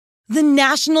The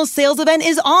national sales event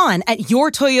is on at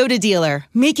your Toyota dealer,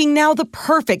 making now the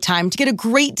perfect time to get a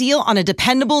great deal on a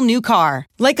dependable new car.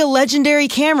 Like a legendary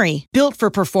Camry, built for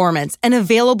performance and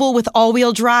available with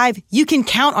all-wheel drive, you can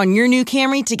count on your new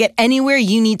Camry to get anywhere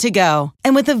you need to go.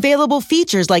 And with available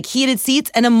features like heated seats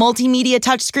and a multimedia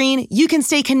touchscreen, you can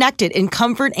stay connected in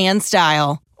comfort and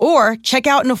style. Or check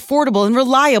out an affordable and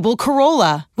reliable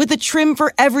Corolla with a trim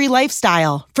for every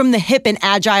lifestyle, from the hip and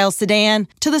agile sedan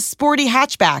to the sporty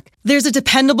hatchback. There's a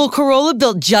dependable Corolla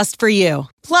built just for you.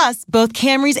 Plus, both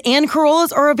Camrys and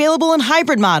Corollas are available in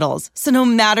hybrid models, so no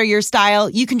matter your style,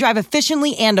 you can drive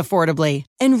efficiently and affordably.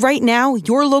 And right now,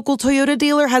 your local Toyota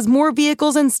dealer has more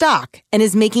vehicles in stock and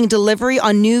is making delivery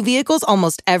on new vehicles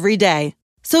almost every day.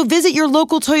 So visit your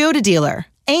local Toyota dealer.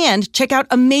 And check out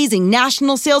amazing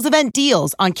national sales event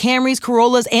deals on Camrys,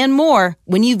 Corollas, and more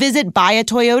when you visit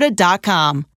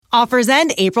buyatoyota.com. Offers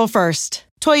end April 1st.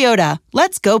 Toyota,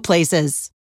 let's go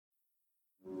places.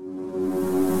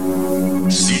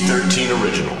 C13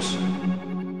 Originals.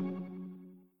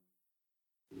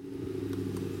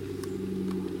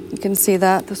 You can see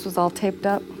that. This was all taped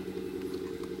up.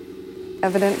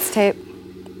 Evidence tape.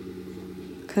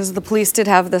 Because the police did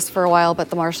have this for a while,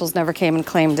 but the marshals never came and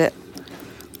claimed it.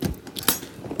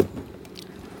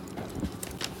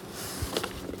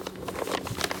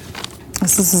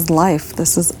 This is his life.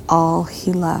 This is all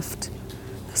he left.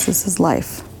 This is his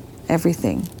life.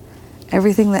 Everything.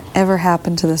 Everything that ever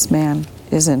happened to this man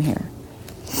is in here.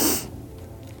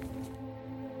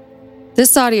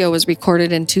 This audio was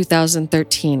recorded in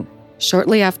 2013,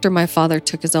 shortly after my father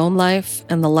took his own life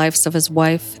and the lives of his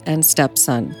wife and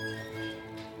stepson.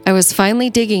 I was finally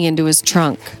digging into his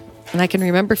trunk, and I can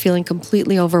remember feeling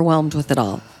completely overwhelmed with it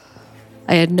all.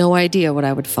 I had no idea what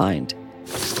I would find.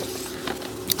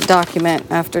 Document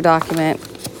after document.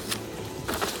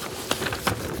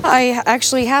 I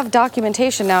actually have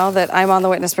documentation now that I'm on the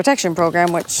witness protection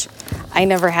program, which I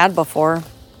never had before.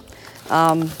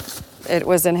 It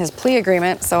was in his plea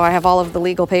agreement, so I have all of the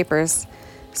legal papers.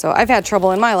 So I've had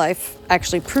trouble in my life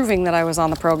actually proving that I was on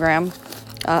the program.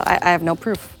 I have no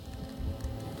proof.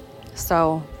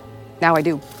 So now I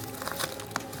do.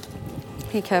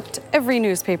 He kept every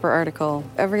newspaper article,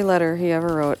 every letter he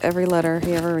ever wrote, every letter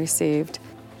he ever received.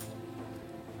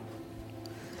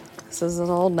 This is an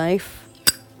old knife.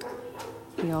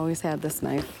 He always had this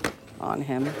knife on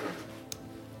him.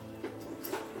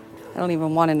 I don't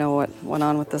even want to know what went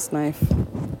on with this knife.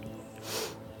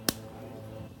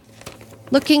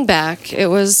 Looking back, it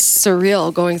was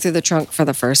surreal going through the trunk for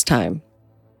the first time.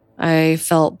 I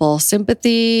felt both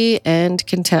sympathy and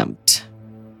contempt.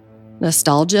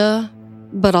 Nostalgia,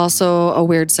 but also a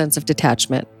weird sense of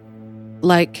detachment.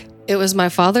 Like, it was my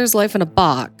father's life in a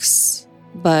box,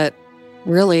 but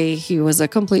really, he was a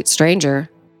complete stranger.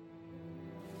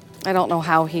 I don't know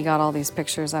how he got all these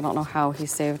pictures. I don't know how he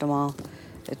saved them all.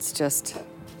 It's just,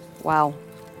 wow.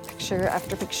 Picture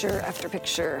after picture after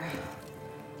picture.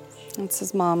 That's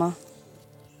his mama.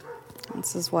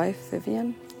 That's his wife,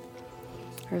 Vivian.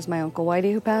 Here's my Uncle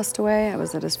Whitey, who passed away. I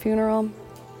was at his funeral.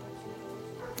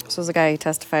 This was the guy he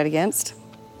testified against.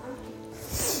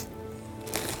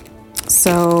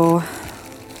 So,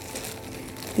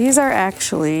 these are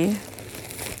actually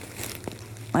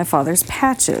my father's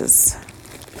patches.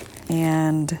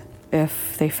 And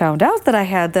if they found out that I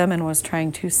had them and was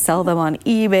trying to sell them on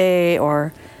eBay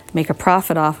or make a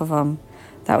profit off of them,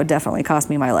 that would definitely cost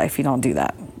me my life. You don't do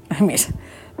that. I mean,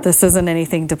 this isn't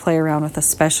anything to play around with,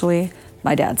 especially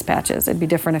my dad's patches. It'd be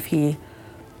different if he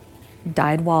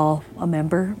died while a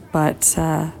member, but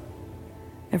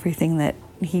everything that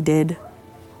he did,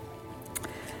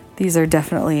 these are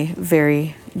definitely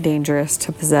very dangerous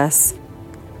to possess.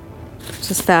 It's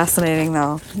just fascinating,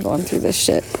 though, going through this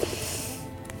shit.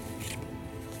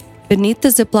 Beneath the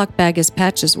Ziploc bag his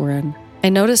patches were in, I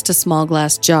noticed a small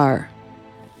glass jar.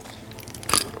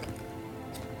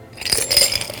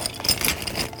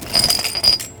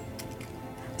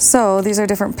 So these are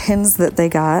different pins that they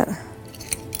got.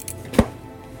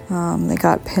 They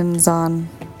got pins on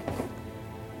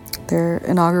their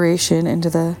inauguration into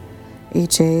the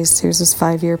HAs. Here's this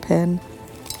 5-year pin.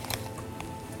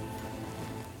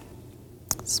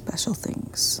 Special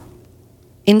things.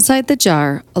 Inside the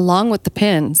jar, along with the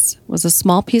pins, was a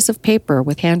small piece of paper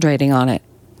with handwriting on it.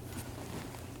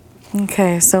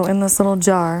 Okay, so in this little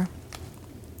jar,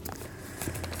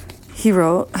 he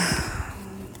wrote,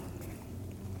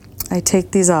 I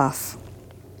take these off.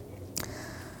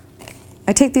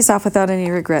 I take these off without any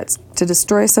regrets. To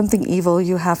destroy something evil,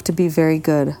 you have to be very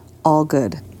good, all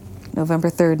good. November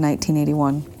 3rd,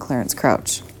 1981, Clarence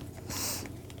Crouch.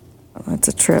 That's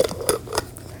a trip.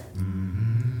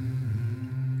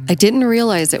 I didn't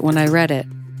realize it when I read it,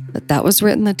 but that was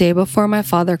written the day before my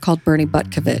father called Bernie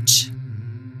Butkovich.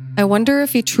 I wonder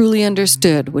if he truly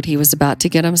understood what he was about to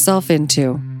get himself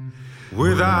into.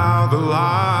 Without the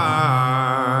light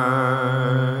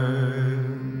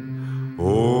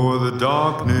or the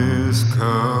darkness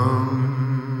come,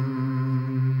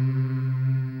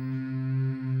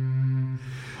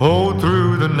 hold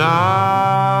through the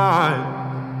night,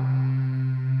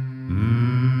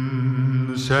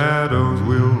 the shadows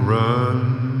will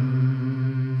run.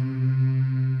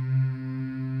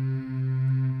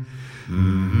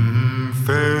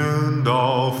 Fend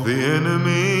off the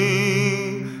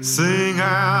enemy, sing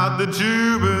out the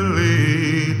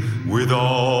jubilee with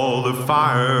all the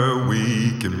fire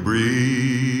we can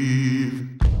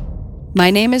breathe. My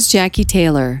name is Jackie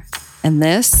Taylor, and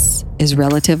this is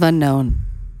Relative Unknown.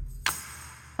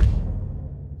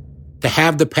 To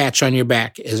have the patch on your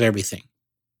back is everything.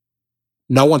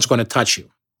 No one's going to touch you.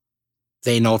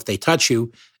 They know if they touch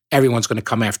you, everyone's going to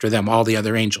come after them, all the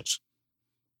other angels.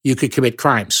 You could commit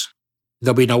crimes.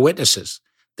 There'll be no witnesses.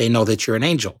 They know that you're an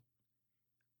angel.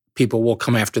 People will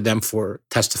come after them for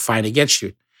testifying against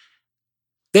you.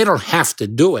 They don't have to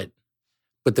do it,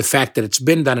 but the fact that it's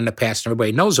been done in the past and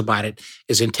everybody knows about it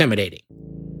is intimidating.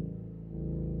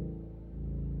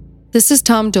 This is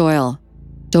Tom Doyle.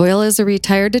 Doyle is a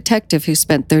retired detective who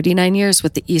spent 39 years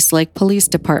with the East Lake Police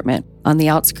Department on the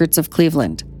outskirts of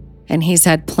Cleveland, and he's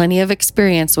had plenty of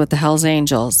experience with the Hells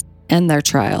Angels and their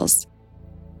trials.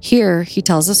 Here, he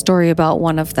tells a story about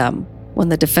one of them, when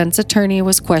the defense attorney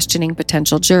was questioning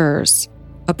potential jurors,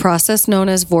 a process known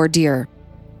as voir dire.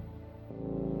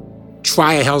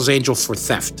 Try a Hells Angel for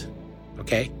theft,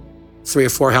 okay? 3 or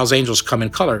 4 Hells Angels come in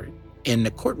color in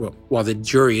the courtroom while the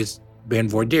jury is being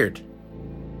voir dired.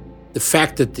 The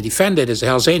fact that the defendant is a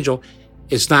Hells Angel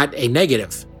is not a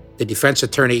negative. The defense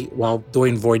attorney, while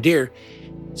doing voir dire,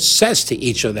 says to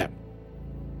each of them,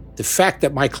 the fact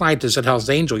that my client is a Hells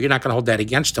Angel, you're not going to hold that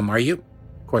against him, are you?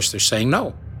 Of course, they're saying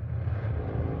no.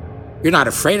 You're not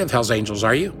afraid of Hells Angels,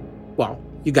 are you? Well,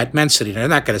 you got men sitting there. They're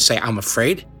not going to say, I'm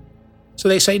afraid. So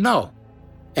they say no.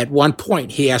 At one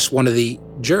point, he asked one of the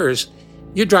jurors,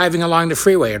 you're driving along the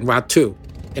freeway on Route 2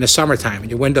 in the summertime, and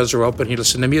your windows are open, you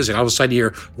listen to music. All of a sudden, you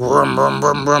hear vroom, vroom,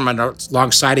 vroom, vroom, and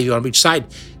alongside of you on each side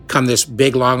come this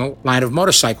big, long line of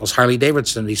motorcycles, Harley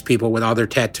Davidson, these people with all their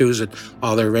tattoos and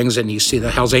all their rings, and you see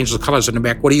the Hells Angels colors in the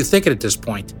back. What are you thinking at this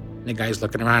point? And the guy's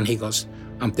looking around, he goes,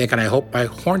 I'm thinking, I hope my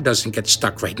horn doesn't get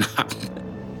stuck right now.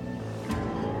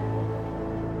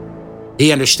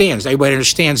 He understands. Everybody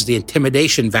understands the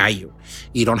intimidation value.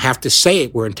 You don't have to say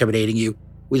it, we're intimidating you.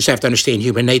 We just have to understand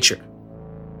human nature.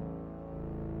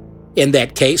 In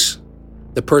that case,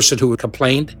 the person who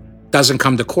complained doesn't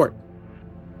come to court.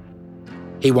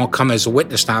 He won't come as a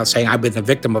witness now saying, I've been the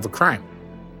victim of a crime.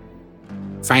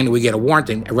 Finally, we get a warrant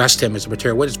and arrest him as a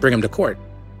material witness, bring him to court.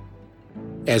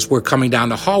 As we're coming down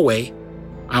the hallway,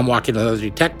 I'm walking another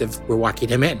detective, we're walking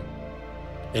him in.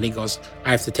 And he goes,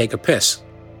 I have to take a piss.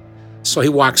 So he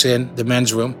walks in the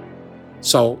men's room.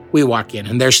 So we walk in,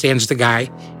 and there stands the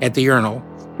guy at the urinal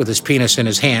with his penis in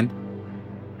his hand.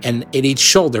 And at each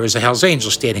shoulder is a Hells Angel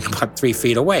standing about 3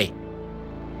 feet away.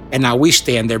 And now we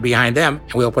stand there behind them,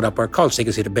 and we open up our coats. They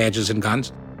can see the badges and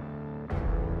guns.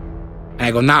 And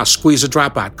I go, now squeeze the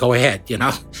dropout. Go ahead, you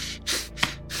know.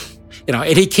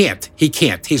 And he can't.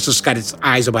 He's just got his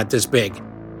eyes about this big.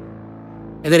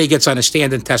 And then he gets on the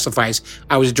stand and testifies,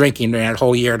 I was drinking during that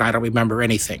whole year and I don't remember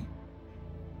anything.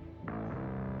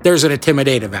 There's an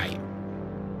intimidative value.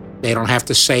 They don't have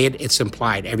to say it, it's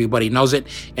implied. Everybody knows it,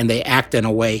 and they act in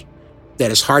a way that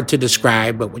is hard to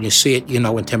describe, but when you see it, you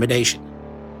know intimidation.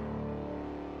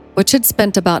 Butch had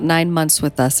spent about 9 months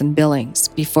with us in Billings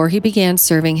before he began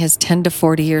serving his 10 to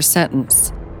 40-year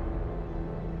sentence.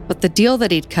 But the deal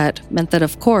that he'd cut meant that,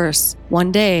 of course,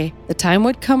 one day, the time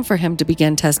would come for him to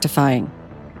begin testifying.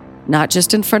 Not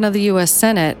just in front of the U.S.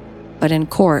 Senate, but in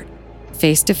court,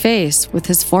 face-to-face with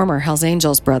his former Hells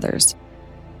Angels brothers.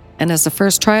 And as the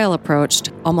first trial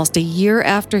approached, almost a year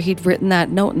after he'd written that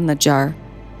note in the jar,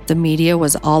 the media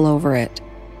was all over it.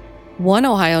 One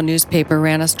Ohio newspaper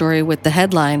ran a story with the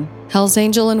headline, Hells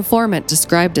Angel Informant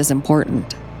Described as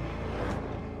Important.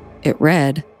 It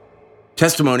read,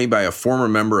 Testimony by a former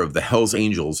member of the Hells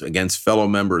Angels against fellow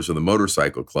members of the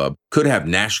motorcycle club could have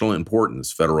national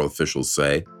importance, federal officials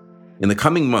say. In the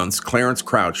coming months, Clarence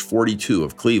Crouch, 42,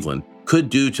 of Cleveland, could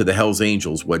do to the Hells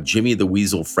Angels what Jimmy the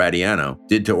Weasel Fradiano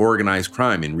did to organized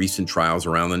crime in recent trials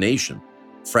around the nation.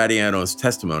 Fradiano's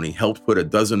testimony helped put a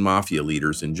dozen mafia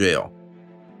leaders in jail.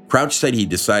 Crouch said he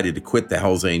decided to quit the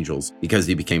Hells Angels because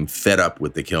he became fed up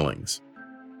with the killings.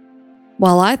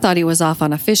 While I thought he was off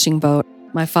on a fishing boat,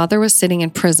 my father was sitting in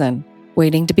prison,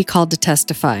 waiting to be called to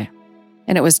testify.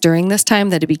 And it was during this time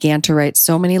that he began to write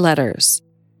so many letters.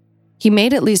 He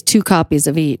made at least 2 copies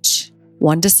of each,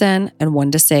 one to send and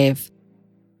one to save.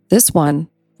 This one,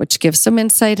 which gives some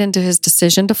insight into his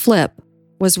decision to flip,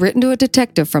 was written to a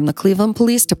detective from the Cleveland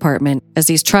Police Department as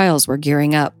these trials were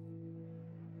gearing up.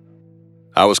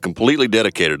 I was completely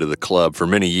dedicated to the club for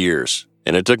many years,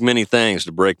 and it took many things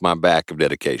to break my back of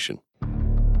dedication.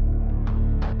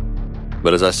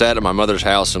 But as I sat at my mother's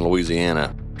house in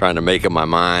Louisiana, trying to make up my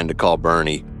mind to call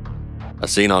Bernie, I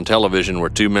seen on television where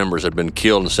 2 members had been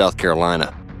killed in South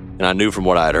Carolina, and I knew from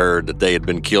what I had heard that they had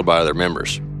been killed by other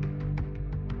members.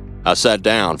 I sat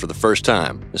down for the first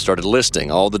time and started listing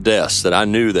all the deaths that I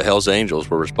knew the Hells Angels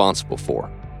were responsible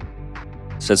for.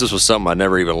 Since this was something I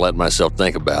never even let myself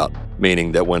think about,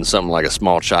 meaning that when something like a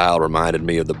small child reminded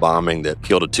me of the bombing that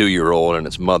killed a 2-year-old and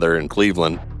its mother in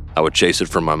Cleveland, I would chase it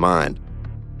from my mind.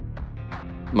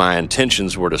 My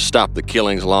intentions were to stop the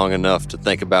killings long enough to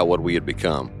think about what we had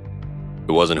become.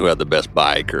 It wasn't who had the best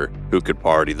bike or who could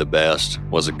party the best,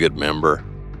 was a good member.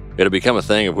 It had become a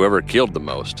thing of whoever killed the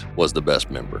most was the best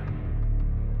member.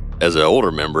 As an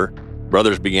older member,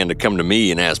 brothers began to come to me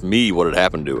and ask me what had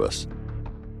happened to us.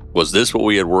 Was this what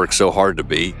we had worked so hard to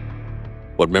be?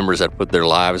 What members had put their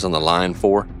lives on the line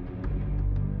for?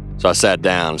 So I sat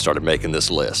down and started making this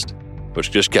list,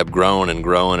 which just kept growing,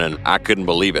 and I couldn't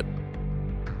believe it.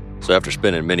 So after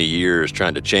spending many years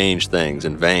trying to change things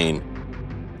in vain,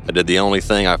 I did the only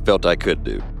thing I felt I could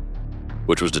do,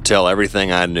 which was to tell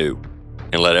everything I knew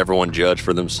and let everyone judge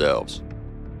for themselves.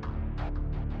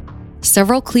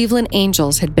 Several Cleveland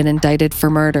Angels had been indicted for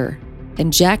murder,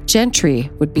 and Jack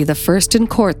Gentry would be the first in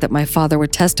court that my father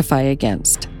would testify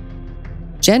against.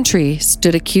 Gentry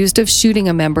stood accused of shooting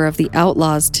a member of the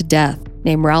Outlaws to death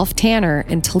named Ralph Tanner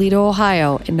in Toledo,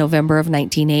 Ohio in November of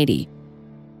 1980.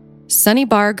 Sonny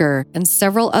Barger and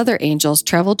several other Angels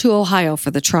traveled to Ohio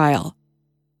for the trial.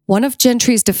 One of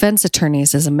Gentry's defense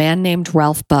attorneys is a man named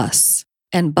Ralph Buss,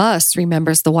 and Buss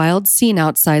remembers the wild scene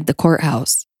outside the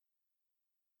courthouse.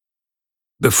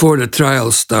 Before the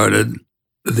trial started,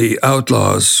 the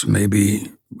Outlaws, maybe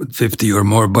with 50 or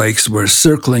more bikes, were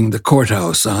circling the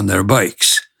courthouse on their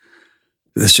bikes.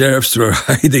 The sheriffs were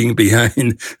hiding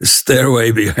behind the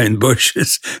stairway, behind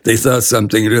bushes. They thought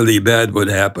something really bad would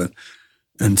happen.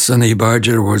 And Sonny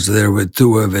Barger was there with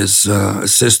 2 of his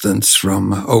assistants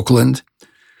from Oakland,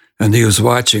 and he was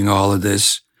watching all of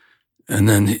this. And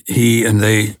then he and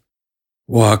they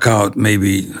walk out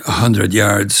maybe 100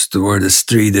 yards to where the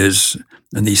street is,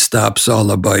 and he stops all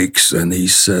the bikes and he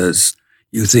says,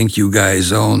 "You think you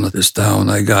guys own this town?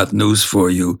 I got news for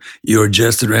you. You're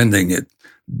just renting it.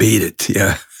 Beat it,"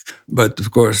 yeah. But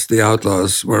of course, the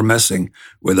Outlaws were messing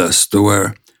with us to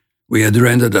where we had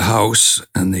rented a house,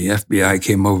 and the FBI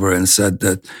came over and said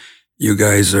that you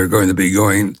guys are going to be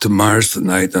going to Mars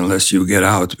tonight unless you get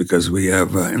out, because we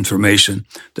have information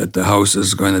that the house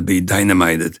is going to be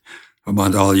dynamited. I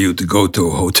want all you to go to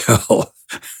a hotel.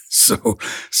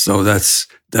 So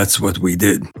that's what we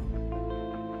did.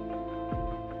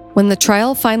 When the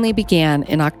trial finally began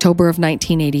in October of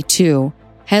 1982,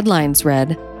 headlines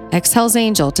read, "Ex-Hells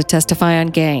Angel to testify on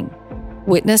gang.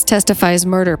 Witness testifies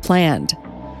murder planned."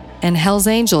 And Hells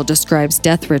Angel describes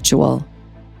death ritual.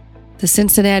 The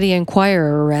Cincinnati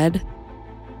Enquirer read,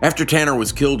 After Tanner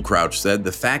was killed, Crouch said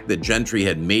the fact that Gentry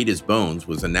had made his bones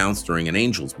was announced during an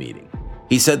Angels meeting.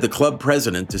 He said the club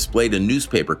president displayed a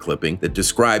newspaper clipping that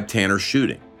described Tanner's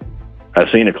shooting.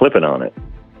 I seen a clipping on it.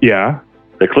 Yeah.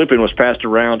 The clipping was passed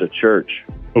around at church.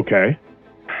 Okay.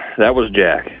 That was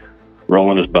Jack,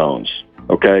 rolling his bones.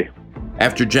 Okay?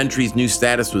 After Gentry's new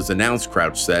status was announced,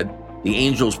 Crouch said, the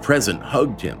Angels present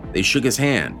hugged him. They shook his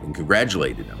hand and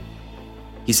congratulated him.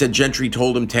 He said Gentry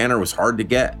told him Tanner was hard to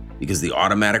get because the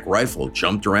automatic rifle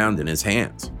jumped around in his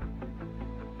hands.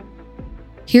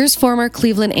 Here's former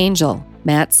Cleveland Angel,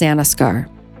 Matt Sanaskar.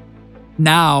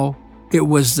 Now it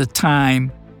was the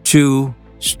time to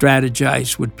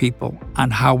strategize with people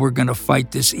on how we're going to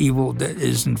fight this evil that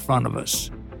is in front of us.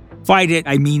 Fight it,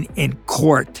 I mean, in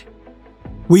court.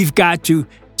 We've got to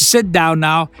sit down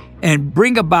now and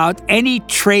bring about any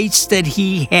traits that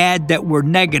he had that were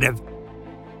negative.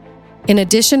 In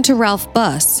addition to Ralph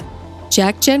Buss,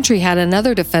 Jack Gentry had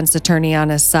another defense attorney on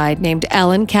his side named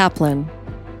Alan Kaplan,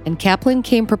 and Kaplan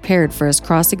came prepared for his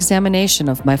cross-examination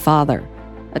of my father.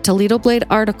 A Toledo Blade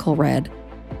article read,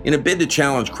 In a bid to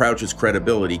challenge Crouch's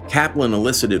credibility, Kaplan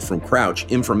elicited from Crouch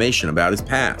information about his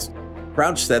past.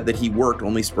 Crouch said that he worked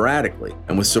only sporadically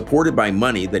and was supported by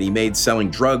money that he made selling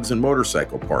drugs and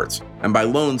motorcycle parts, and by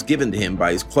loans given to him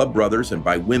by his club brothers and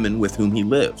by women with whom he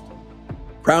lived.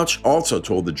 Crouch also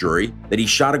told the jury that he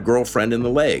shot a girlfriend in the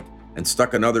leg and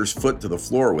stuck another's foot to the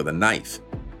floor with a knife.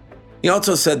 He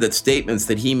also said that statements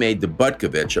that he made to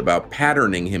Butkovich about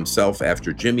patterning himself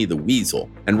after Jimmy the Weasel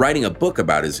and writing a book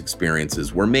about his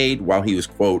experiences were made while he was,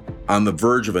 quote, on the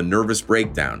verge of a nervous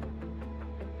breakdown.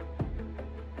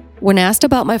 When asked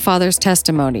about my father's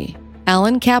testimony,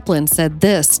 Alan Kaplan said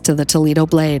this to the Toledo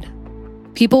Blade: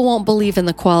 "People won't believe in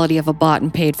the quality of a bought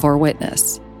and paid for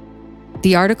witness."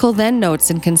 The article then notes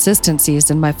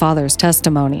inconsistencies in my father's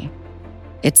testimony.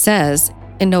 It says,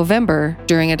 in November,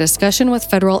 during a discussion with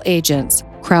federal agents,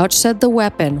 Crouch said the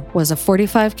weapon was a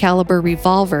 .45 caliber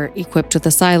revolver equipped with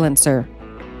a silencer.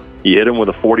 You hit him with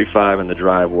a 45 in the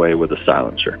driveway with a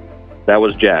silencer. That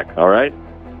was Jack, all right?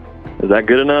 Is that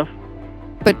good enough?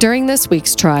 But during this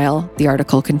week's trial, the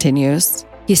article continues,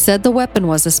 he said the weapon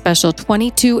was a special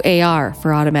 .22 AR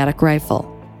for automatic rifle.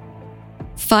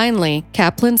 Finally,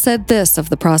 Kaplan said this of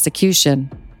the prosecution: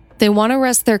 they want to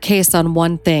rest their case on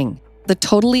one thing: the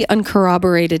totally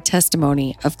uncorroborated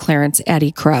testimony of Clarence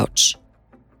Addie Crouch.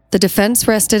 The defense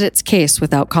rested its case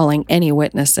without calling any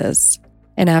witnesses,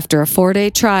 and after a 4-day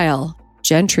trial,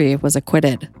 Gentry was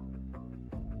acquitted.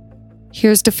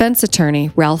 Here's defense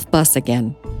attorney Ralph Buss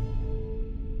again.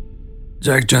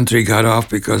 Jack Gentry got off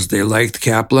because they liked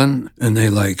Kaplan and they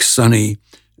liked Sonny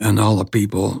and all the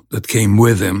people that came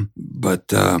with him, but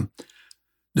the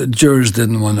jurors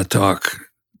didn't want to talk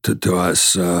to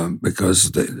us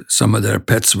because some of their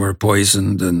pets were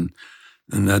poisoned and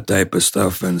that type of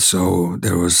stuff, and so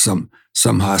there was some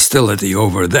hostility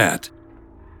over that.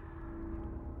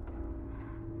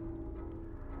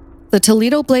 The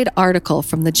Toledo Blade article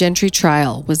from the Gentry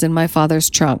trial was in my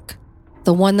father's trunk,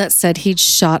 the one that said he'd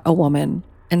shot a woman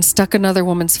and stuck another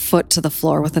woman's foot to the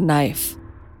floor with a knife.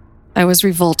 I was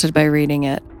revolted by reading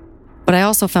it, but I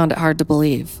also found it hard to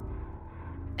believe.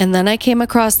 And then I came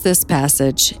across this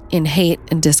passage in Hate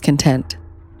and Discontent.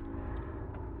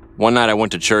 One night I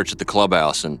went to church at the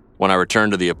clubhouse, and when I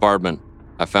returned to the apartment,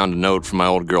 I found a note from my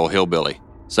old girl Hillbilly,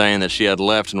 saying that she had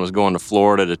left and was going to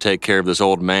Florida to take care of this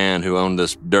old man who owned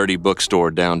this dirty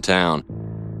bookstore downtown.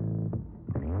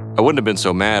 I wouldn't have been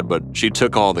so mad, but she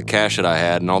took all the cash that I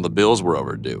had and all the bills were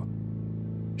overdue.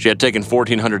 She had taken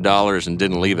 $1,400 and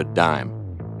didn't leave a dime.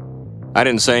 I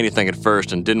didn't say anything at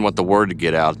first and didn't want the word to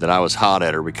get out that I was hot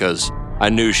at her because I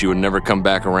knew she would never come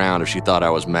back around if she thought I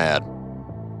was mad.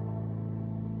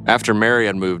 After Mary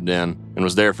had moved in and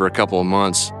was there for a couple of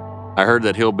months, I heard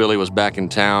that Hillbilly was back in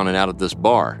town and out at this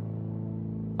bar.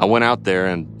 I went out there,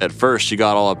 and at first she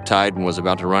got all uptight and was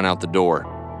about to run out the door,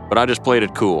 but I just played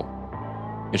it cool.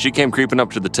 And she came creeping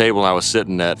up to the table I was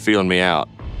sitting at, feeling me out.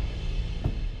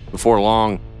 Before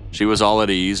long, she was all at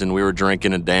ease and we were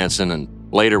drinking and dancing, and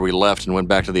later we left and went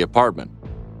back to the apartment.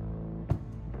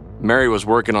 Mary was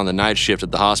working on the night shift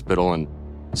at the hospital, and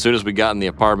as soon as we got in the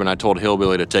apartment, I told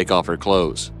Hillbilly to take off her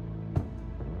clothes.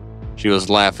 She was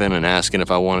laughing and asking if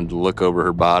I wanted to look over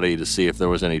her body to see if there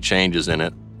was any changes in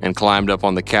it, and climbed up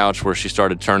on the couch where she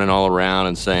started turning all around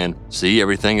and saying, "See,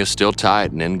 everything is still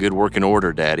tight and in good working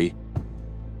order, Daddy."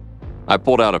 I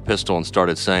pulled out a pistol and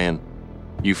started saying,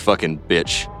 "You fucking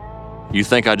bitch. You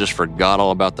think I just forgot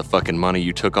all about the fucking money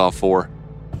you took off for?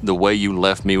 The way you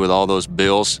left me with all those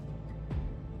bills?"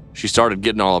 She started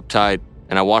getting all uptight,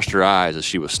 and I watched her eyes as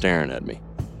she was staring at me.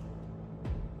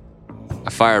 I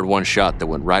fired one shot that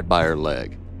went right by her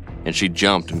leg, and she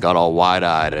jumped and got all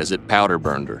wide-eyed as it powder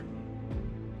burned her.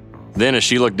 Then as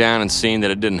she looked down and seen that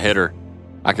it didn't hit her,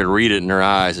 I could read it in her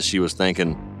eyes as she was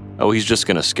thinking, "Oh, he's just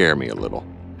gonna scare me a little."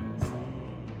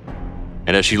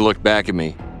 And as she looked back at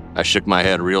me, I shook my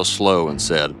head real slow and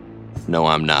said, "No,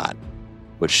 I'm not."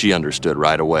 But she understood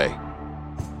right away.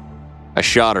 I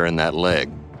shot her in that leg,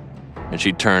 and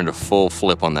she turned a full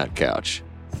flip on that couch.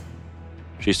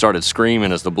 She started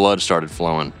screaming as the blood started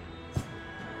flowing.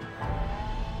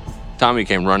 Tommy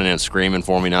came running in screaming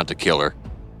for me not to kill her.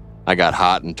 I got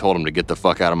hot and told him to get the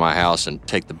fuck out of my house and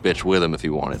take the bitch with him if he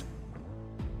wanted.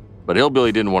 But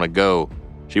Hillbilly didn't want to go.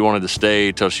 She wanted to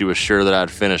stay till she was sure that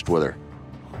I'd finished with her.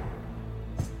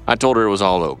 I told her it was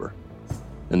all over,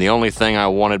 and the only thing I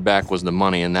wanted back was the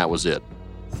money, and that was it.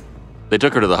 They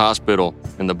took her to the hospital,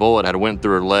 and the bullet had went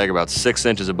through her leg about 6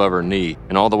 inches above her knee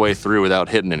and all the way through without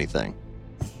hitting anything.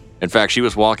 In fact, she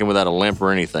was walking without a limp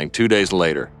or anything 2 days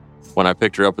later when I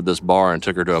picked her up at this bar and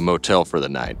took her to a motel for the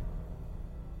night.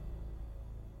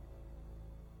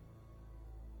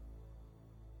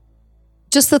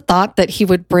 Just the thought that he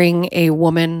would bring a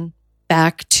woman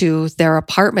back to their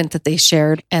apartment that they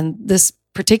shared, and this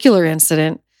particular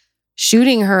incident,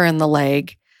 shooting her in the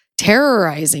leg,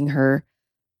 terrorizing her,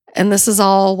 and this is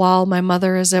all while my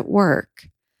mother is at work.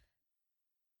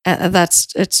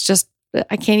 It's just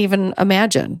I can't even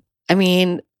imagine. I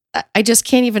mean, I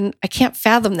just I can't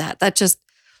fathom that.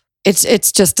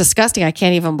 It's just disgusting. I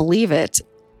can't even believe it.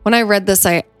 When I read this,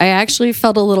 I actually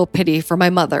felt a little pity for my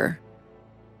mother.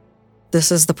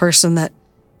 This is the person that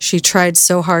she tried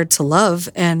so hard to love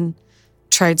and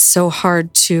tried so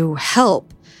hard to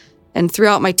help. And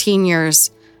throughout my teen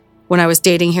years, when I was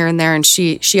dating here and there, and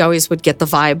she always would get the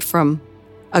vibe from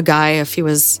a guy if he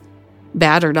was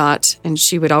bad or not. And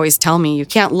she would always tell me, you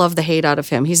can't love the hate out of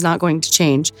him. He's not going to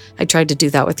change. I tried to do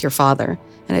that with your father,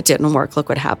 and it didn't work. Look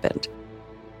what happened.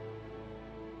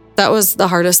 That was the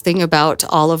hardest thing about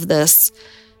all of this.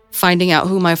 Finding out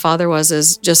who my father was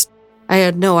is just, I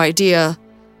had no idea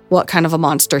what kind of a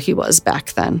monster he was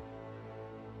back then.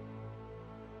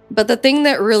 But the thing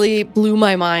that really blew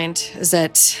my mind is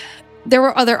that there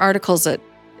were other articles that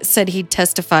said he'd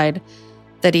testified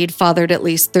that he'd fathered at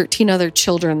least 13 other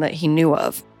children that he knew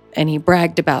of, and he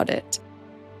bragged about it.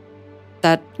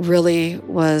 That really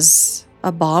was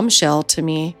a bombshell to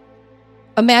me.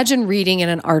 Imagine reading in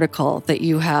an article that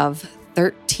you have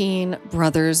 13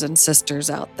 brothers and sisters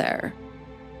out there.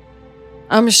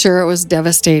 I'm sure it was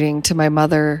devastating to my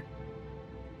mother.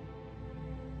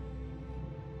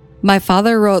 My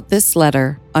father wrote this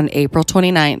letter on April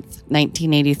 29th,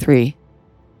 1983.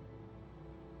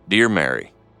 Dear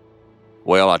Mary,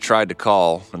 well, I tried to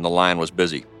call and the line was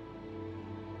busy.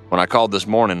 When I called this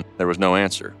morning, there was no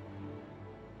answer.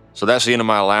 So that's the end of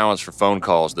my allowance for phone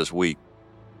calls this week.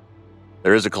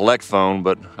 There is a collect phone,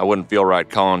 but I wouldn't feel right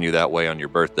calling you that way on your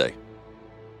birthday.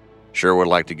 Sure would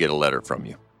like to get a letter from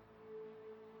you.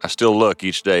 I still look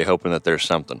each day hoping that there's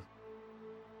something.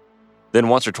 Then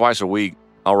once or twice a week,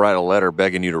 I'll write a letter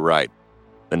begging you to write,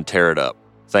 then tear it up,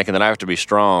 thinking that I have to be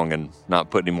strong and not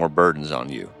put any more burdens on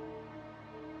you.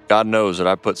 God knows that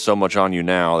I put so much on you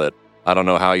now that I don't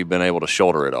know how you've been able to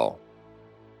shoulder it all.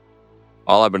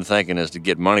 All I've been thinking is to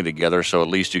get money together so at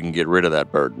least you can get rid of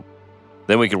that burden.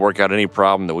 Then we can work out any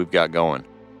problem that we've got going.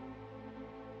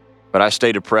 But I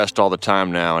stay depressed all the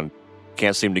time now and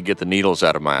can't seem to get the needles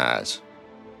out of my eyes.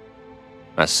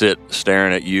 I sit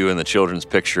staring at you and the children's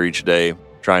picture each day,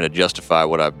 trying to justify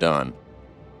what I've done.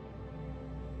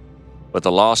 But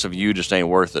the loss of you just ain't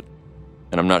worth it,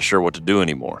 and I'm not sure what to do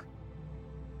anymore.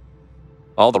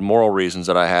 All the moral reasons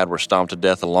that I had were stomped to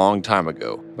death a long time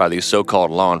ago by these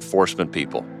so-called law enforcement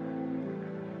people.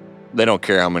 They don't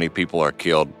care how many people are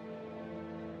killed.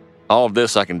 All of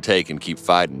this I can take and keep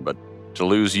fighting, but to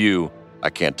lose you, I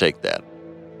can't take that.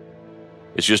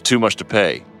 It's just too much to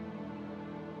pay.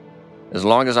 As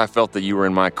long as I felt that you were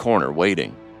in my corner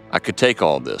waiting, I could take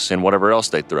all this and whatever else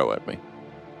they throw at me.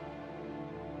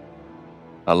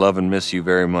 I love and miss you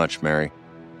very much, Mary.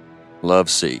 Love,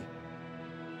 C.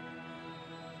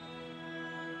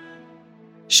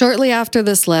 Shortly after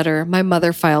this letter, my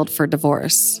mother filed for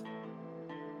divorce.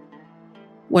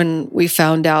 When we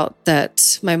found out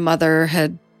that my mother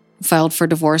had filed for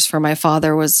divorce for my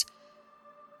father was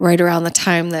right around the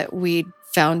time that we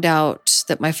found out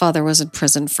that my father was in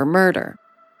prison for murder.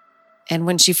 And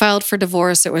when she filed for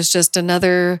divorce, it was just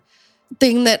another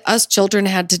thing that us children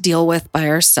had to deal with by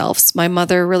ourselves. My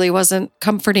mother really wasn't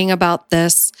comforting about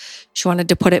this. She wanted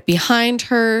to put it behind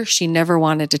her. She never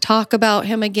wanted to talk about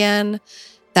him again.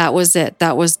 That was it.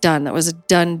 That was done. That was a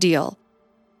done deal.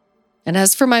 And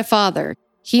as for my father,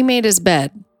 he made his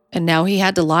bed, and now he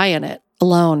had to lie in it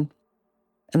alone.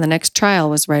 And the next trial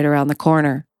was right around the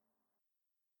corner.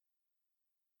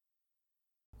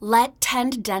 Let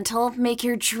Tend Dental make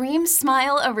your dream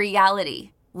smile a reality.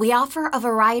 We offer a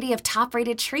variety of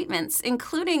top-rated treatments,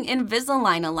 including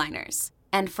Invisalign aligners.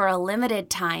 And for a limited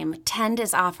time, Tend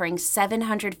is offering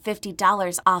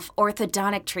 $750 off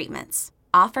orthodontic treatments.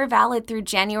 Offer valid through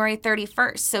January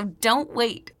 31st, so don't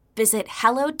wait. Visit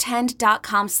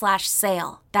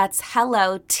hellotend.com/sale. That's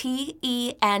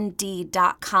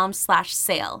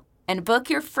hellotend.com/sale. And book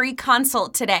your free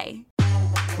consult today.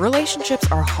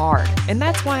 Relationships are hard, and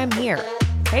that's why I'm here.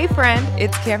 Hey friend,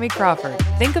 it's Cammie Crawford.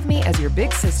 Think of me as your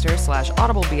big sister /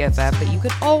 Audible BFF that you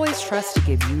can always trust to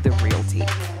give you the real tea.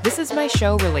 This is my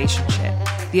show, Relationship,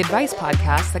 the advice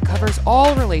podcast that covers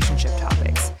all relationship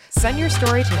topics. Send your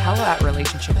story to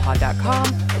hello@relationshippod.com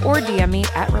or DM me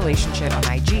 @relationship on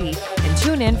IG and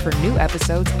tune in for new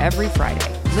episodes every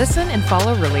Friday. Listen and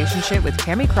follow Relationship with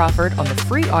Cammie Crawford on the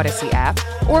free Odyssey app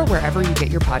or wherever you get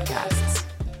your podcasts.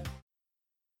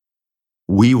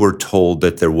 We were told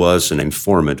that there was an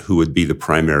informant who would be the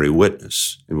primary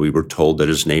witness, and we were told that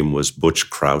his name was Butch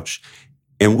Crouch.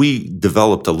 And we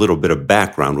developed a little bit of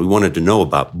background. We wanted to know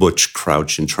about Butch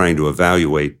Crouch and trying to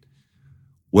evaluate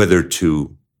whether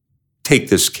to take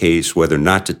this case, whether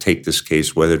not to take this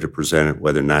case, whether to present it,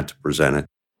 whether not to present it.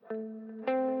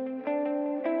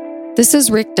 This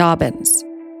is Rick Dobbins.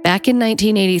 Back in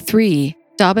 1983,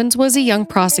 Dobbins was a young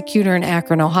prosecutor in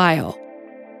Akron, Ohio.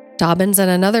 Dobbins and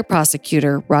another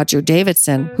prosecutor, Roger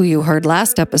Davidson, who you heard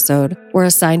last episode, were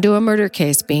assigned to a murder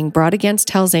case being brought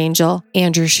against Hell's Angel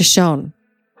Andrew Shoshone.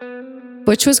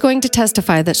 Butch was going to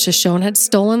testify that Shoshone had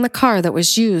stolen the car that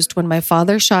was used when my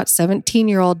father shot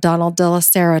 17-year-old Donald De La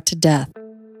Sera to death.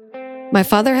 My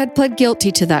father had pled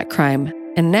guilty to that crime,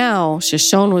 and now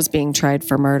Shoshone was being tried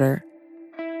for murder.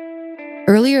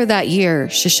 Earlier that year,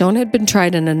 Shoshone had been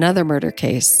tried in another murder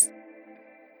case.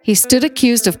 He stood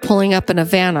accused of pulling up in a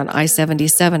van on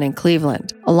I-77 in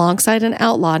Cleveland, alongside an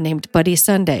outlaw named Buddy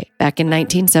Sunday, back in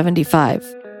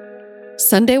 1975.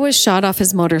 Sunday was shot off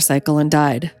his motorcycle and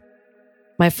died.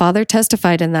 My father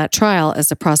testified in that trial as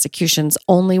the prosecution's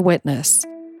only witness.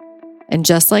 And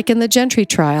just like in the Gentry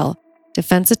trial,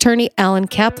 defense attorney Alan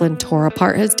Kaplan tore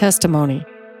apart his testimony.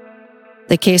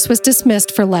 The case was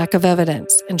dismissed for lack of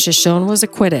evidence, and Shoshone was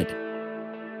acquitted.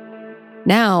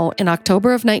 Now, in October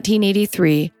of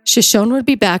 1983, Shoshone would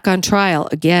be back on trial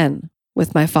again,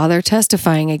 with my father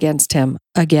testifying against him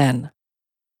again.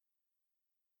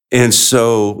 And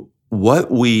so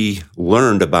what we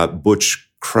learned about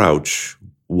Butch Crouch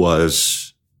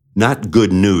was not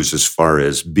good news as far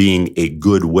as being a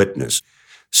good witness.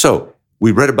 So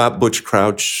we read about Butch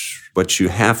Crouch, but you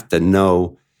have to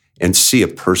know and see a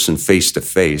person face to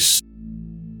face.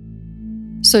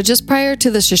 So just prior to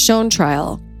the Shoshone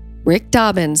trial, Rick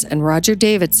Dobbins and Roger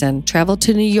Davidson traveled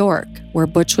to New York, where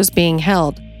Butch was being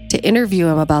held, to interview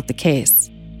him about the case.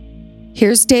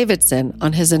 Here's Davidson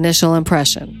on his initial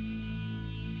impression.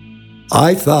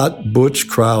 I thought Butch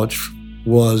Crouch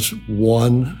was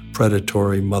one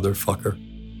predatory motherfucker.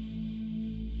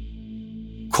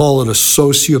 Call it a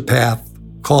sociopath,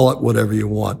 call it whatever you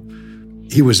want.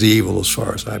 He was evil as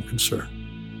far as I'm concerned.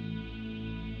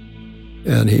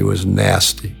 And he was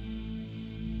nasty.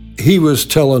 He was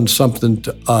telling something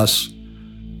to us,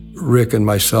 Rick and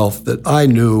myself, that I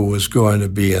knew was going to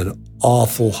be an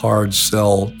awful hard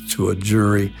sell to a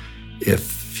jury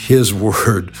if his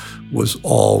word was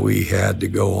all we had to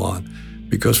go on.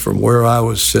 Because from where I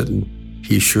was sitting,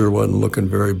 he sure wasn't looking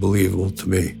very believable to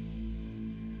me.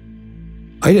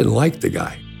 I didn't like the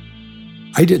guy.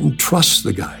 I didn't trust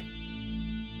the guy.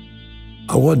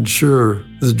 I wasn't sure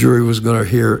the jury was going to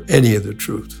hear any of the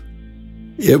truth.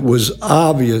 It was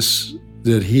obvious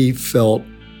that he felt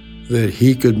that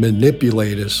he could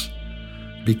manipulate us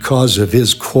because of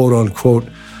his quote-unquote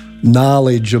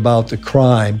knowledge about the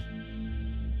crime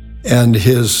and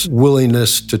his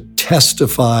willingness to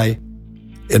testify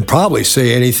and probably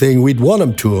say anything we'd want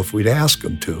him to if we'd ask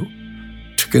him to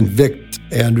convict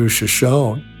Andrew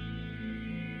Shoshone.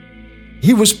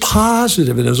 He was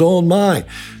positive in his own mind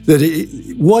that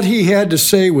what he had to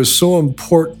say was so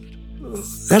important.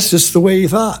 That's just the way he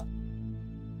thought.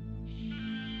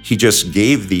 He just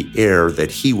gave the air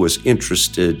that he was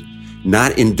interested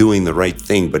not in doing the right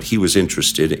thing, but he was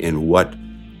interested in what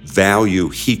value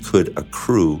he could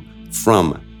accrue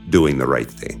from doing the right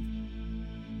thing.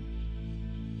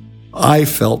 I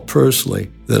felt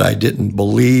personally that I didn't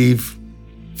believe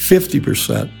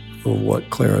 50% of what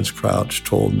Clarence Crouch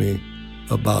told me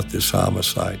about this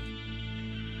homicide.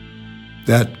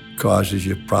 That causes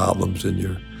you problems in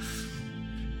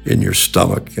your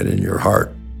stomach and in your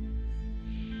heart.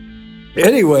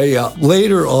 Anyway,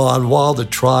 later on, while the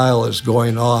trial is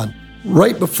going on,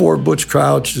 right before Butch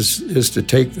Crouch is to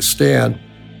take the stand,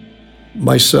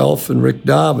 myself and Rick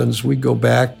Dobbins, we go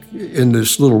back in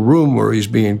this little room where he's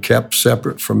being kept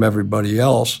separate from everybody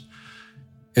else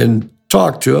and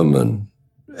talk to him and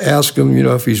ask him,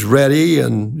 if he's ready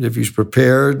and if he's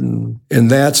prepared. And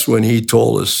that's when he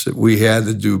told us that we had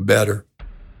to do better.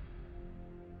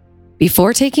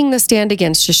 Before taking the stand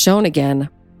against Shoshone again,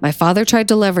 my father tried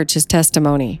to leverage his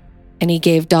testimony, and he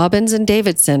gave Dobbins and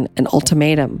Davidson an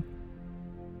ultimatum.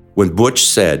 When Butch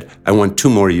said, I want 2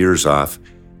 more years off,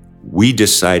 we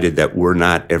decided that we're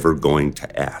not ever going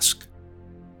to ask.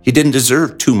 He didn't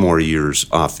deserve 2 more years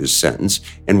off his sentence,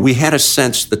 and we had a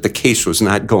sense that the case was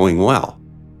not going well.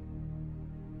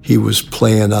 He was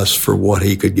playing us for what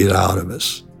he could get out of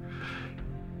us.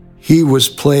 He was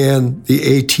playing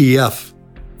the ATF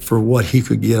for what he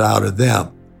could get out of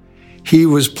them. He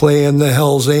was playing the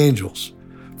Hells Angels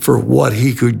for what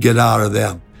he could get out of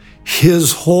them.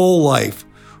 His whole life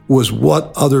was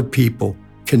what other people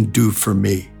can do for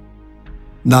me,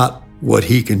 not what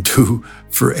he can do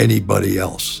for anybody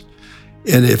else.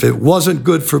 And if it wasn't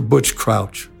good for Butch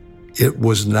Crouch, it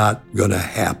was not going to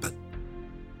happen.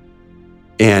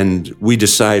 And we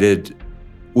decided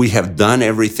we have done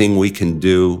everything we can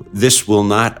do. This will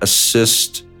not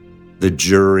assist the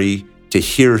jury to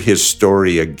hear his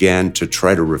story again, to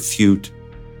try to refute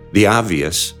the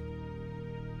obvious.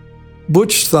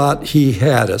 Butch thought he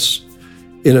had us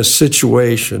in a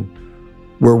situation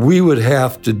where we would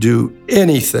have to do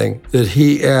anything that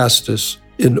he asked us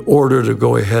in order to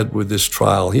go ahead with this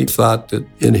trial. He thought that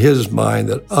in his mind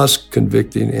that us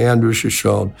convicting Andrew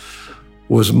Shoshone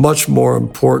was much more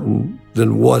important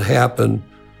than what happened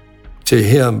to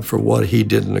him for what he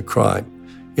did in the crime.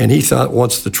 And he thought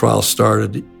once the trial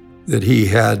started that he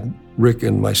had Rick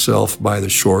and myself by the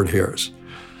short hairs.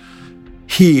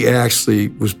 He actually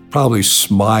was probably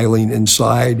smiling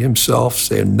inside himself,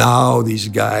 saying, now these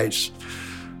guys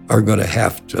are going to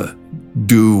have to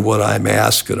do what I'm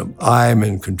asking them. I'm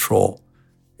in control.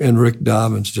 And Rick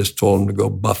Dobbins just told him to go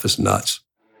buff his nuts.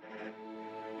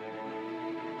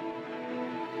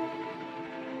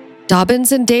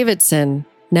 Dobbins and Davidson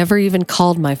never even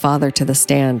called my father to the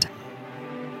stand.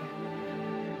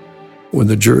 When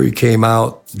the jury came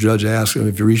out, the judge asked them,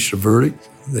 have you reached a verdict?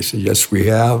 They said, yes, we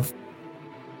have.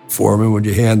 Foreman, would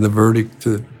you hand the verdict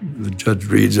to the judge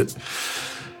reads it?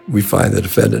 We find the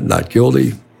defendant not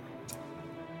guilty.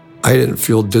 I didn't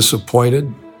feel disappointed.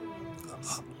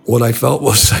 What I felt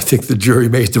was I think the jury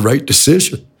made the right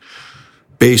decision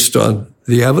based on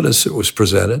the evidence that was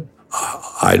presented.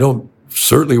 I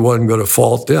certainly wasn't going to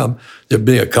fault them. There'd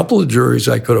been a couple of juries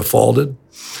I could have faulted,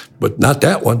 but not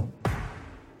that one.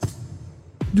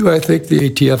 Do I think the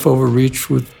ATF overreached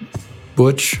with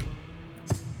Butch?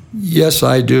 Yes,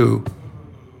 I do.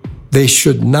 They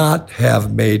should not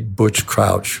have made Butch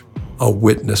Crouch a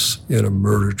witness in a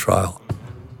murder trial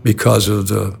because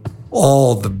of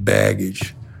all the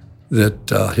baggage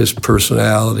that his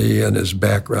personality and his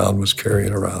background was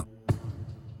carrying around.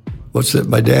 What's that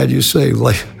my dad used to say?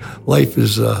 Life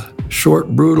is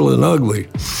short, brutal, and ugly.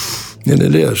 And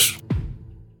it is.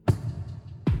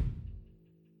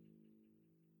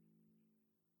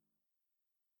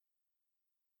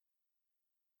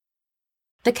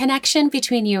 The connection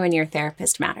between you and your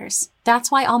therapist matters. That's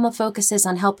why Alma focuses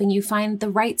on helping you find the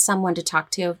right someone to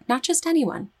talk to, not just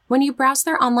anyone. When you browse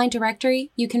their online directory,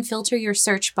 you can filter your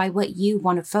search by what you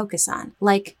want to focus on,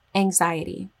 like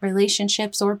anxiety,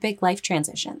 relationships, or big life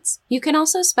transitions. You can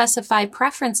also specify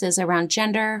preferences around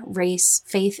gender, race,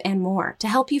 faith, and more to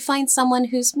help you find someone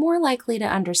who's more likely to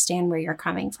understand where you're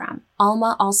coming from.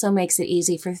 Alma also makes it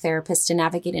easy for therapists to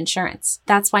navigate insurance.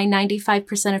 That's why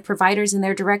 95% of providers in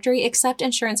their directory accept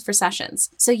insurance for sessions,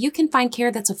 so you can find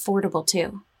care that's affordable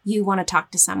too. You want to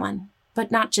talk to someone, but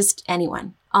not just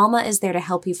anyone. Alma is there to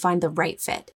help you find the right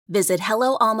fit. Visit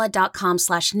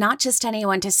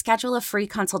helloalma.com/notjustanyone to schedule a free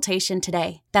consultation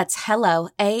today. That's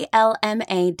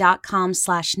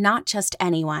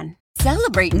helloalma.com/notjustanyone.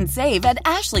 Celebrate and save at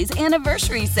Ashley's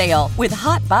Anniversary Sale. With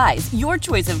Hot Buys, your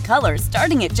choice of colors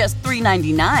starting at just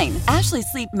 $3.99. Ashley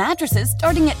Sleep mattresses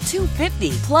starting at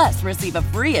 $2.50. Plus, receive a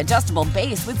free adjustable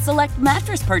base with select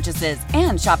mattress purchases.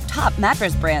 And shop top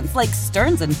mattress brands like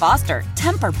Stearns & Foster,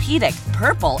 Tempur-Pedic,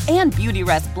 Purple, and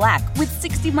Beautyrest Black with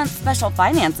 60-month special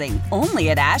financing. Only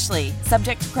at Ashley.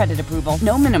 Subject to credit approval.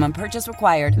 No minimum purchase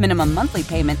required. Minimum monthly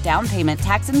payment, down payment,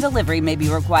 tax, and delivery may be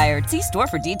required. See store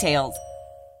for details.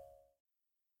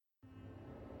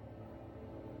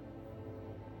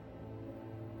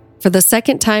 For the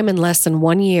second time in less than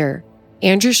 1 year,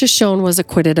 Andrew Shoshone was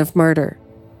acquitted of murder.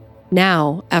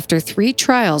 Now, after 3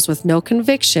 trials with no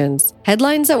convictions,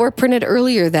 headlines that were printed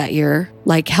earlier that year,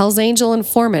 like Hell's Angel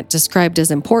informant described as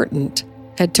important,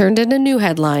 had turned into new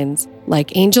headlines,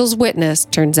 like Angel's witness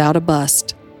turns out a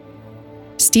bust.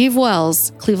 Steve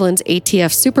Wells, Cleveland's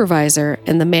ATF supervisor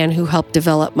and the man who helped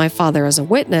develop my father as a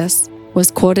witness, was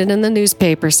quoted in the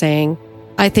newspaper saying,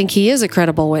 "I think he is a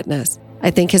credible witness. I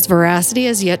think his veracity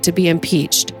is yet to be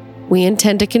impeached. We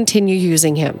intend to continue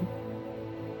using him."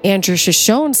 Andrew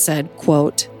Shoshone said,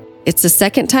 quote, "It's the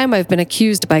second time I've been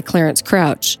accused by Clarence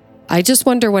Crouch. I just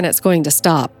wonder when it's going to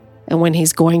stop and when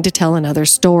he's going to tell another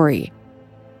story."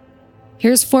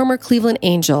 Here's former Cleveland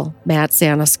Angel, Matt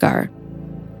Sanaskar.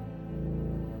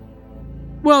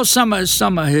 Well, some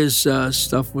of his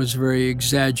stuff was very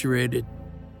exaggerated.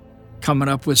 Coming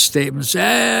up with statements,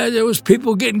 there was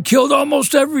people getting killed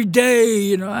almost every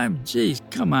day, geez,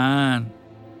 come on.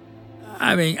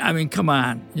 I mean, come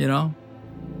on,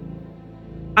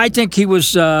 I think he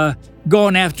was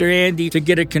going after Andy to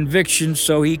get a conviction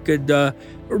so he could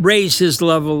raise his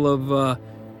level of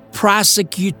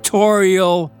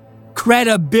prosecutorial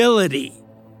credibility.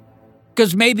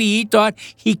 Because maybe he thought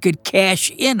he could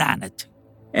cash in on it.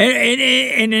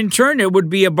 And in turn, it would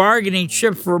be a bargaining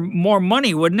chip for more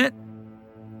money, wouldn't it?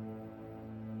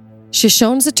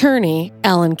 Shoshone's attorney,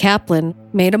 Alan Kaplan,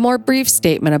 made a more brief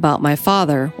statement about my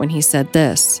father when he said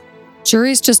this.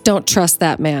 Juries just don't trust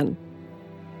that man.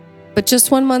 But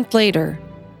just 1 month later,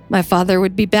 my father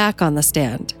would be back on the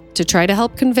stand to try to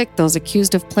help convict those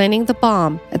accused of planning the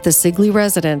bomb at the Sigley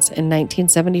residence in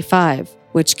 1975,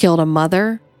 which killed a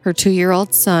mother, her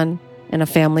 2-year-old son, and a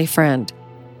family friend.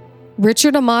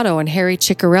 Richard Amato and Harry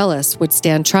Ciccarellis would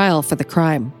stand trial for the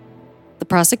crime. The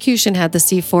prosecution had the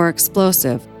C4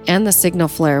 explosive and the signal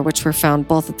flare, which were found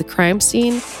both at the crime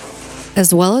scene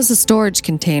as well as a storage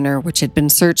container which had been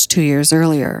searched 2 years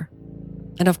earlier.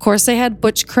 And of course, they had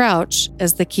Butch Crouch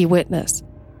as the key witness.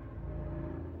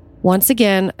 Once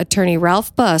again, attorney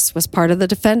Ralph Buss was part of the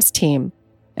defense team,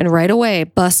 and right away,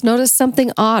 Buss noticed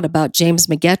something odd about James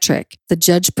McGettrick, the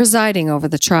judge presiding over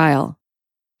the trial.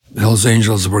 The Hells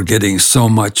Angels were getting so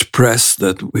much press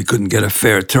that we couldn't get a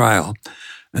fair trial.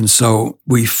 And so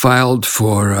we filed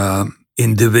for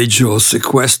individual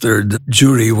sequestered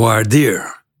jury voir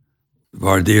dire.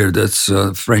 Voir dire, that's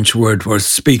a French word for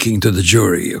speaking to the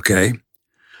jury, okay?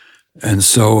 And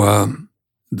so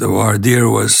the voir dire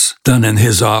was done in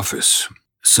his office.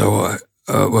 So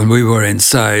when we were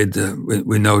inside,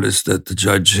 we noticed that the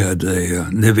judge had a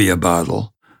Nivea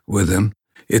bottle with him.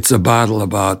 It's a bottle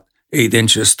about 8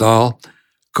 inches tall,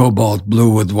 cobalt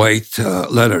blue with white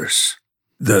letters.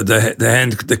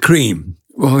 The cream.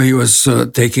 Well, he was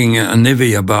taking a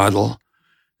Nivea bottle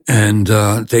and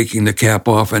taking the cap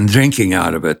off and drinking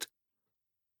out of it.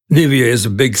 Nivea is a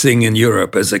big thing in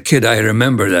Europe. As a kid, I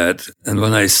remember that. And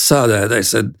when I saw that, I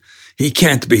said, he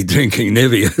can't be drinking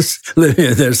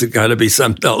Nivea. There's got to be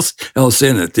something else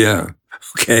in it, yeah.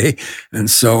 Okay. And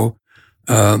so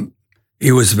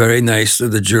he was very nice to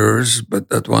the jurors,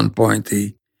 but at one point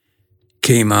he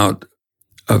came out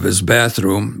of his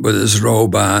bathroom with his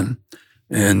robe on,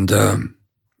 and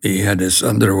he had his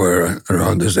underwear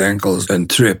around his ankles and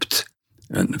tripped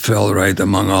and fell right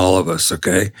among all of us,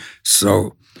 okay?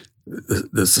 So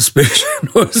the suspicion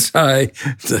was high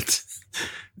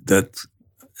that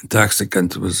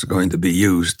intoxicant was going to be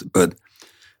used, but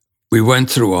we went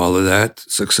through all of that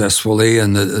successfully,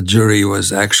 and the jury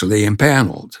was actually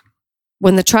impaneled.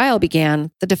 When the trial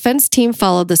began, the defense team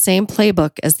followed the same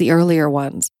playbook as the earlier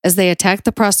ones, as they attacked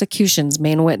the prosecution's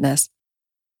main witness.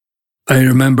 I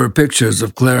remember pictures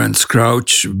of Clarence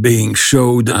Crouch being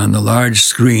showed on a large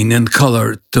screen in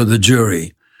color to the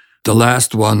jury. The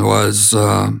last one was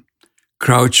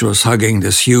Crouch was hugging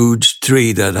this huge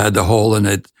tree that had a hole in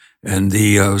it, and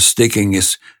he was sticking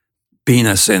his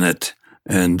penis in it.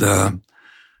 And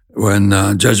when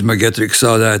Judge McGettrick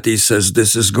saw that, he says,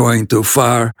 "This is going too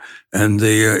far," and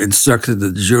they instructed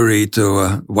the jury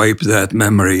to wipe that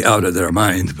memory out of their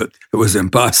mind. But it was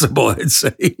impossible, I'd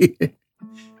say.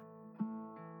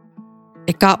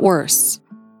 It got worse.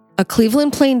 A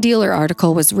Cleveland Plain Dealer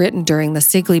article was written during the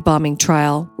Sigley bombing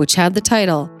trial, which had the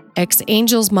title,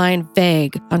 "Ex-Angel's Mind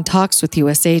Vague on Talks with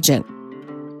U.S. Agent."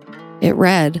 It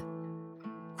read,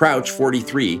 Crouch,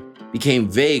 43, became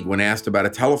vague when asked about a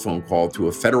telephone call to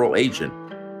a federal agent.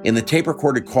 In the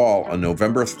tape-recorded call on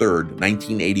November 3rd,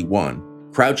 1981,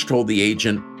 Crouch told the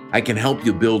agent, "I can help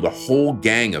you build a whole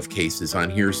gang of cases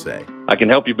on hearsay." I can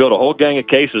help you build a whole gang of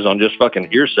cases on just fucking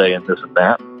hearsay and this and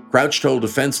that. Crouch told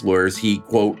defense lawyers he,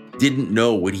 quote, didn't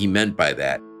know what he meant by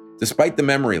that. Despite the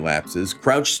memory lapses,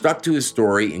 Crouch stuck to his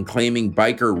story in claiming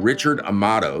biker Richard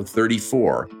Amato,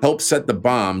 34, helped set the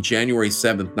bomb January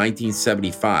 7,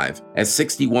 1975, at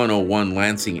 6101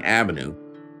 Lansing Avenue.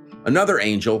 Another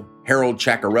angel, Harold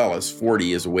Ciccarellis,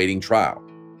 40, is awaiting trial.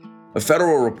 A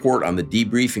federal report on the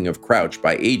debriefing of Crouch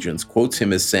by agents quotes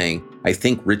him as saying, "I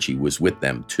think Richie was with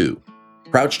them too."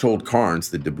 Crouch told Carnes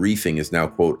the debriefing is now,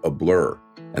 quote, a blur,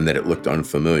 and that it looked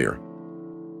unfamiliar.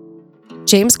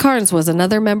 James Carnes was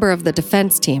another member of the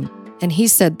defense team, and he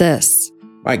said this.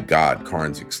 "My God,"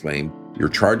 Carnes exclaimed, "you're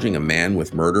charging a man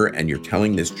with murder and you're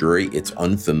telling this jury it's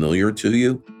unfamiliar to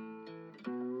you?"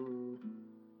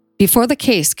 Before the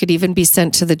case could even be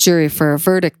sent to the jury for a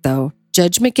verdict, though,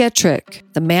 Judge McGettrick,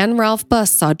 the man Ralph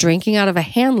Buss saw drinking out of a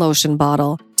hand lotion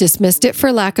bottle, dismissed it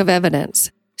for lack of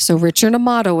evidence, so Richard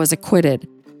Amato was acquitted.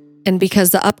 And because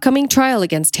the upcoming trial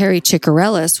against Harry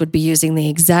Ciccarellis would be using the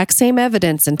exact same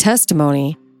evidence and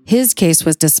testimony, his case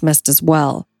was dismissed as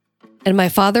well. And my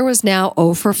father was now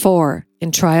 0 for 4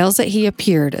 in trials that he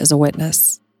appeared as a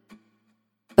witness.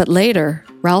 But later,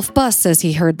 Ralph Buss says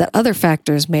he heard that other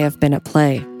factors may have been at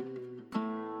play.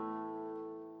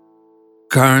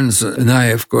 Carnes and I,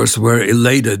 of course, were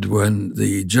elated when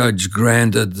the judge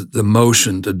granted the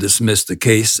motion to dismiss the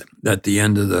case at the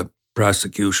end of the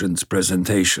prosecution's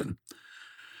presentation.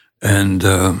 And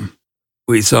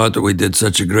we thought that we did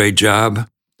such a great job.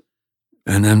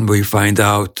 And then we find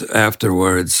out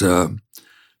afterwards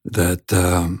that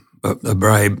a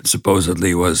bribe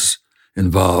supposedly was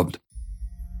involved.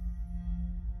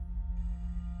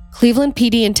 Cleveland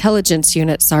PD Intelligence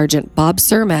Unit Sergeant Bob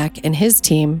Cermak and his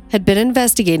team had been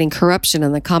investigating corruption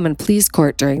in the Common Pleas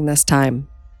Court during this time.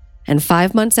 And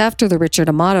 5 months after the Richard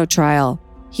Amato trial,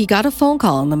 he got a phone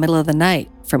call in the middle of the night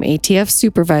from ATF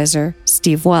supervisor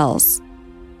Steve Wells.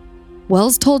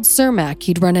 Wells told Cermak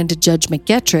he'd run into Judge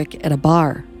McGettrick at a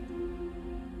bar.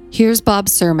 Here's Bob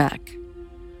Cermak.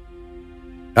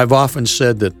 I've often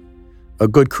said that a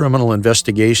good criminal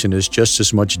investigation is just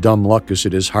as much dumb luck as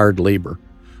it is hard labor.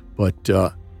 But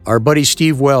our buddy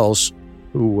Steve Wells,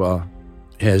 who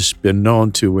has been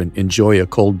known to enjoy a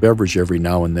cold beverage every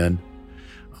now and then,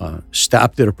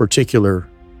 stopped at a particular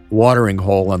watering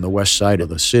hole on the west side of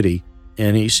the city,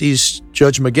 and he sees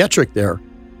Judge McGettrick there.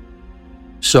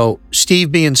 So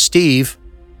Steve being Steve,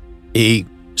 he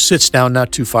sits down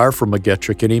not too far from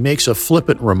McGettrick, and he makes a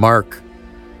flippant remark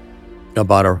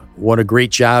about what a great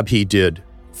job he did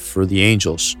for the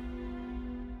Angels.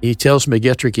 He tells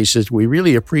McGettrick, he says, "We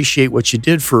really appreciate what you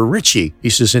did for Richie," he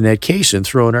says, "in that case and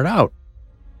throwing it out."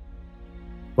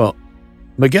 Well,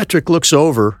 McGettrick looks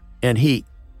over and he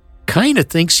kind of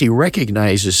thinks he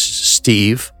recognizes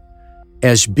Steve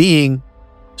as being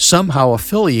somehow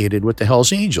affiliated with the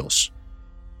Hells Angels.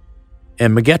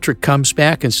 And McGettrick comes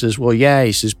back and says, "Well, yeah,"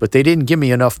 he says, "but they didn't give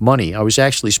me enough money. I was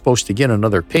actually supposed to get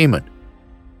another payment."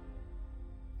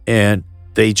 And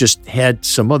they just had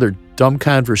some other dumb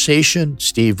conversation.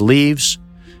 Steve leaves.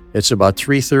 It's about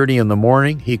 3:30 in the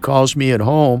morning. He calls me at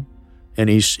home, and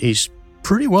he's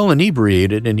pretty well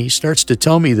inebriated, and he starts to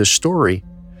tell me the story.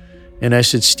 And I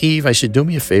said, "Steve," I said, "do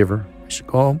me a favor." I said,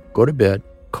 "Go home, go to bed,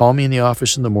 call me in the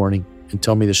office in the morning, and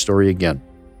tell me the story again."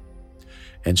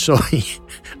 And so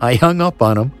I hung up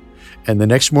on him, and the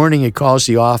next morning he calls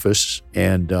the office,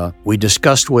 and we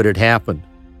discussed what had happened.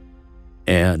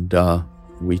 And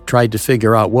we tried to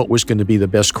figure out what was going to be the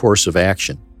best course of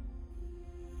action.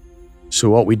 So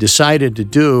what we decided to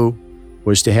do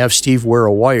was to have Steve wear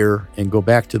a wire and go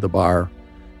back to the bar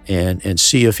and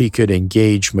see if he could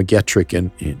engage McGettrick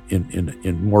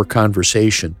in more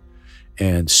conversation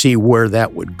and see where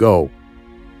that would go.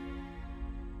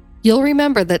 You'll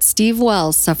remember that Steve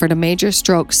Wells suffered a major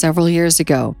stroke several years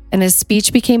ago, and his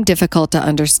speech became difficult to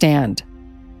understand.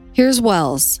 Here's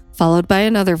Wells, followed by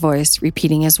another voice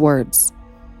repeating his words.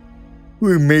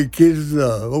 We make cases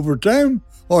over time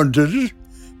on judges.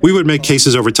 We would make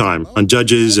cases over time on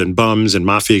judges and bums and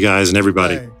mafia guys and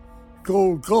everybody.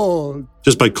 Cold call.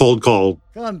 Just by cold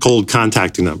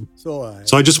contacting them. So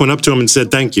I just went up to him and said,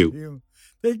 "Thank you."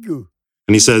 Thank you.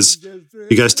 And he says,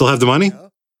 "You guys still have the money?"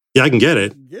 "Yeah, I can get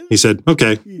it." He said,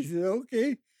 "Okay." He said,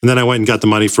 "Okay." And then I went and got the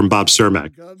money from Bob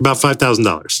Cermak, about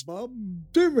 $5,000. Bob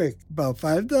Cermak, about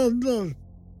 $5,000.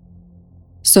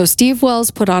 So Steve Wells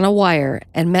put on a wire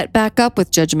and met back up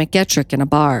with Judge McGettrick in a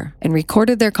bar and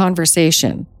recorded their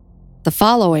conversation. The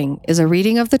following is a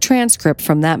reading of the transcript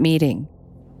from that meeting.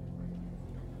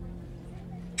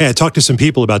 "Hey, I talked to some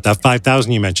people about that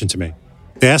 $5,000 you mentioned to me.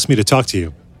 They asked me to talk to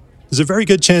you. There's a very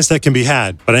good chance that can be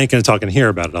had, but I ain't going to talk in here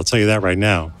about it. I'll tell you that right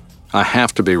now." I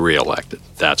have to be reelected,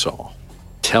 that's all.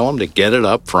 Tell them to get it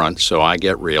up front so I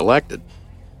get reelected.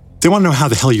 They want to know how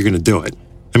the hell you're going to do it.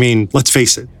 I mean, let's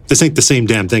face it. This ain't the same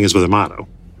damn thing as with Amato.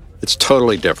 It's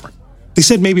totally different. They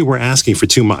said maybe we're asking for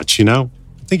too much, you know?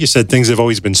 I think you said things have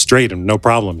always been straight and no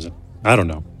problems. And I don't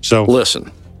know. So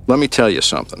listen, let me tell you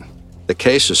something. The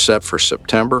case is set for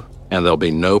September, and there'll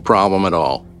be no problem at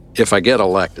all if I get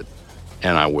elected,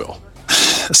 and I will.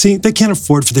 See, they can't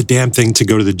afford for the damn thing to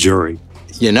go to the jury.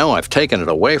 You know, I've taken it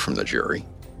away from the jury.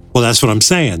 Well, that's what I'm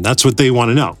saying. That's what they want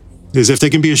to know. Is if they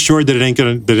can be assured that it ain't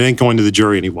going to the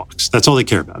jury and he walks. That's all they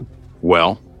care about.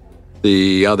 Well,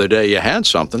 the other day you had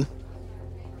something.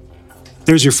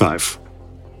 There's your $5.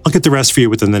 I'll get the rest for you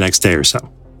within the next day or so.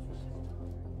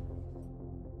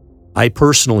 I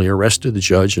personally arrested the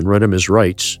judge and read him his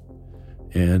rights,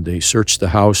 and they searched the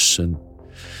house, and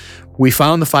we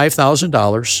found the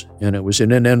 $5,000, and it was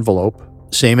in an envelope,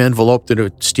 same envelope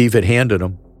that Steve had handed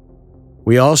him.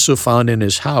 We also found in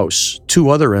his house 2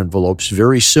 other envelopes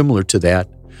very similar to that,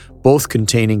 both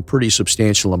containing pretty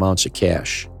substantial amounts of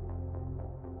cash.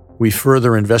 We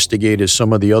further investigated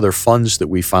some of the other funds that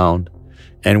we found,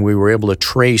 and we were able to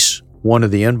trace one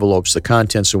of the envelopes, the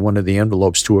contents of one of the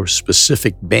envelopes, to a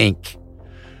specific bank,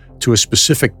 to a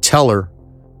specific teller,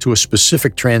 to a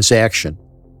specific transaction.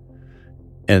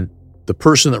 And the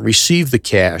person that received the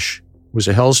cash was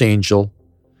a Hells Angel,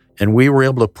 and we were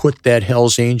able to put that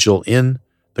Hells Angel in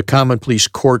the Common Pleas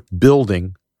Court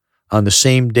building on the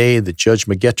same day that Judge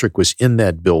McGettrick was in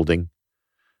that building.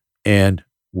 And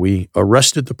we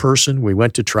arrested the person, we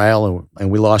went to trial,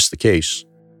 and we lost the case.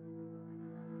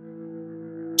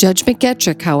 Judge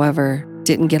McGettrick, however,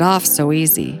 didn't get off so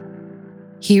easy.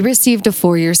 He received a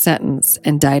 4-year sentence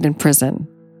and died in prison.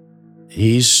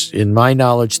 He's, in my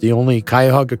knowledge, the only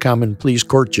Cuyahoga Common Pleas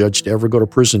Court judge to ever go to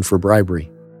prison for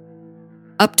bribery.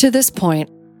 Up to this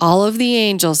point, all of the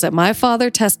angels that my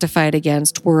father testified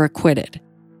against were acquitted.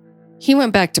 He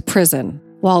went back to prison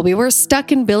while we were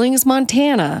stuck in Billings,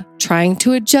 Montana, trying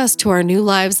to adjust to our new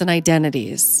lives and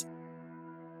identities.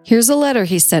 Here's a letter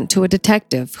he sent to a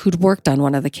detective who'd worked on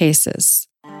one of the cases.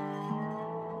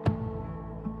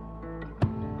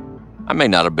 I may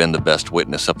not have been the best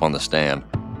witness up on the stand,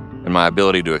 and my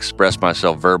ability to express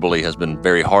myself verbally has been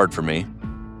very hard for me,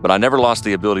 but I never lost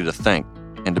the ability to think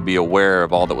and to be aware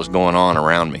of all that was going on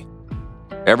around me.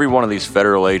 Every one of these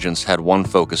federal agents had one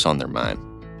focus on their mind.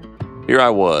 Here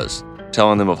I was,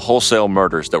 telling them of wholesale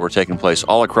murders that were taking place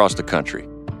all across the country,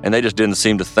 and they just didn't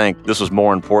seem to think this was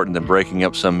more important than breaking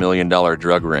up some $1 million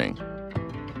drug ring.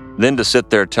 Then to sit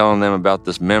there telling them about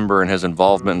this member and his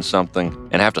involvement in something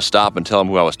and have to stop and tell them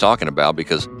who I was talking about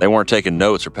because they weren't taking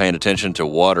notes or paying attention to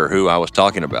what or who I was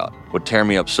talking about would tear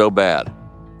me up so bad.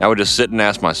 I would just sit and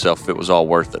ask myself if it was all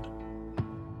worth it.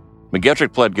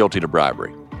 McGettrick pled guilty to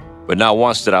bribery, but not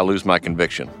once did I lose my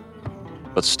conviction.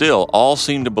 But still, all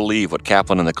seemed to believe what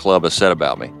Kaplan and the club has said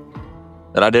about me,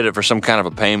 that I did it for some kind of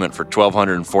a payment for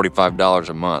 $1,245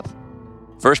 a month.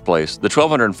 First place, the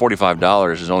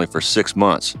 $1,245 is only for 6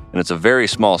 months, and it's a very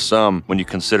small sum when you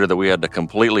consider that we had to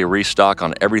completely restock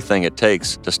on everything it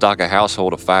takes to stock a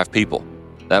household of 5 people.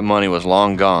 That money was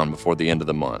long gone before the end of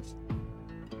the month.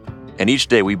 And each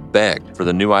day we begged for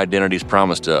the new identities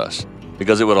promised to us,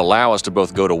 because it would allow us to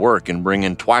both go to work and bring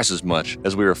in twice as much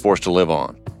as we were forced to live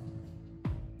on.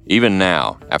 Even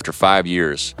now, after 5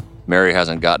 years, Mary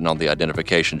hasn't gotten all the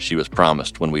identification she was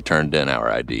promised when we turned in our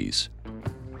IDs.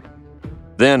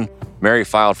 Then, Mary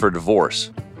filed for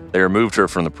divorce. They removed her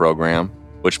from the program,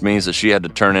 which means that she had to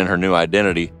turn in her new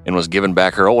identity and was given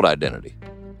back her old identity.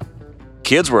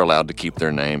 Kids were allowed to keep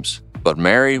their names, but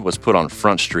Mary was put on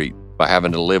Front Street by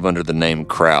having to live under the name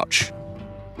Crouch.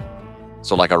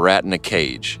 So like a rat in a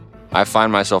cage, I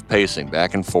find myself pacing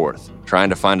back and forth, trying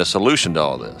to find a solution to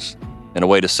all this, and a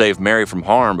way to save Mary from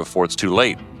harm before it's too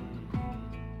late.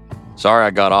 Sorry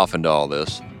I got off into all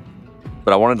this,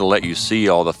 but I wanted to let you see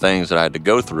all the things that I had to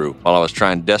go through while I was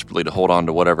trying desperately to hold on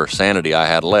to whatever sanity I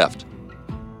had left,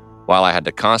 while I had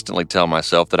to constantly tell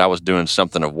myself that I was doing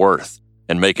something of worth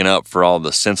and making up for all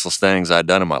the senseless things I'd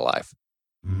done in my life.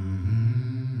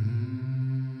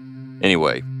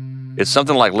 Anyway, it's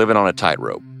something like living on a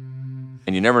tightrope,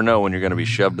 and you never know when you're going to be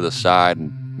shoved to the side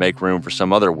and make room for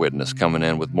some other witness coming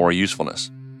in with more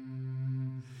usefulness.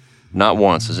 Not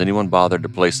once has anyone bothered to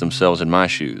place themselves in my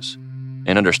shoes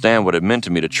and understand what it meant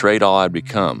to me to trade all I'd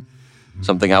become,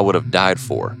 something I would have died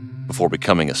for before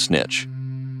becoming a snitch.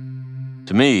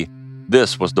 To me,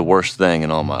 this was the worst thing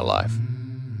in all my life.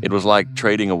 It was like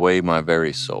trading away my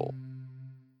very soul.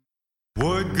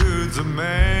 What good's a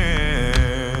man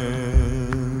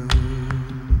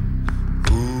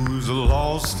who's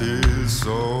lost his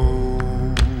soul?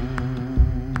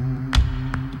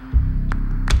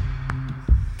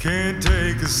 Can't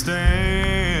take a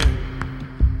stand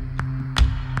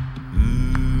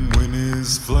when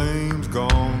his flame's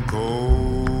gone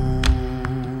cold.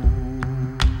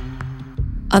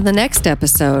 On the next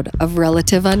episode of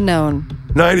Relative Unknown.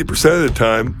 90% of the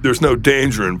time, there's no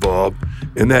danger involved,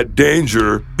 and that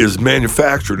danger is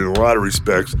manufactured in a lot of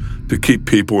respects to keep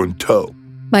people in tow.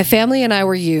 My family and I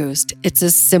were used. It's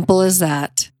as simple as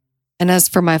that. And as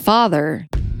for my father,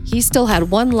 he still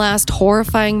had one last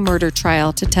horrifying murder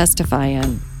trial to testify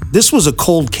in. This was a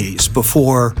cold case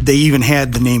before they even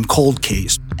had the name cold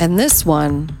case. And this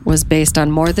one was based on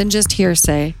more than just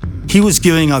hearsay. He was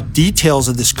giving up details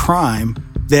of this crime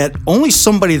that only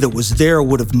somebody that was there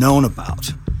would have known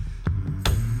about.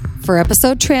 For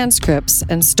episode transcripts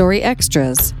and story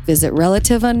extras, visit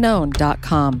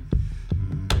RelativeUnknown.com.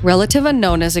 Relative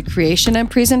Unknown is a creation and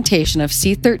presentation of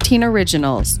C13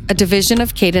 Originals, a division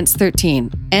of Cadence 13,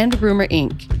 and Rumor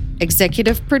Inc.,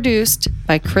 executive produced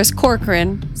by Chris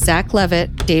Corcoran, Zach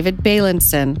Levitt, David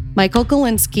Bailenson, Michael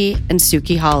Galinsky, and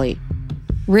Suki Hawley.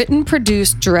 Written,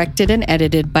 produced, directed, and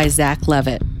edited by Zach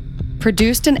Levitt.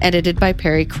 Produced and edited by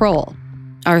Perry Kroll.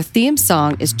 Our theme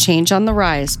song is Change on the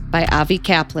Rise by Avi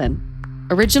Kaplan.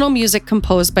 Original music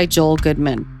composed by Joel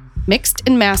Goodman. Mixed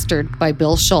and mastered by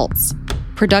Bill Schultz.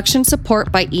 Production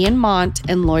support by Ian Mont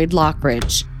and Lloyd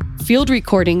Lockridge. Field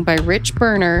recording by Rich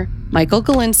Berner, Michael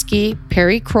Galinsky,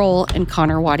 Perry Kroll, and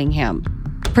Connor Waddingham.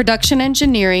 Production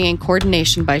engineering and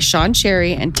coordination by Sean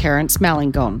Cherry and Terrence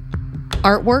Malingone.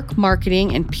 Artwork,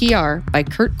 marketing, and PR by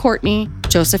Kurt Courtney,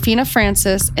 Josephina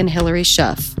Francis, and Hillary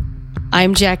Schuff.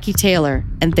 I'm Jackie Taylor,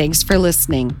 and thanks for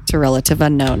listening to Relative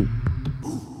Unknown.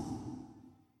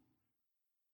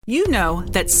 You know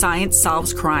that science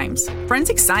solves crimes.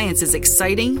 Forensic science is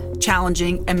exciting,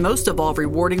 challenging, and most of all,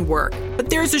 rewarding work. But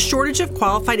there is a shortage of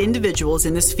qualified individuals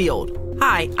in this field.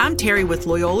 Hi, I'm Terry with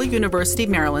Loyola University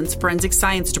Maryland's Forensic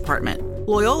Science Department.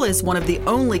 Loyola is one of the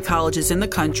only colleges in the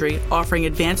country offering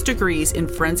advanced degrees in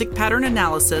forensic pattern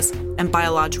analysis and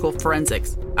biological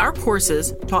forensics. Our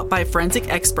courses, taught by forensic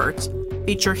experts,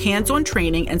 feature hands-on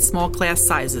training and small class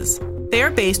sizes. They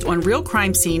are based on real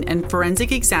crime scene and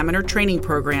forensic examiner training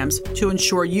programs to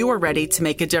ensure you are ready to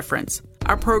make a difference.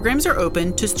 Our programs are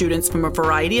open to students from a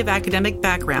variety of academic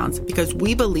backgrounds because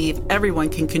we believe everyone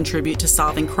can contribute to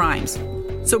solving crimes.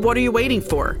 So what are you waiting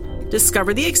for?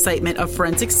 Discover the excitement of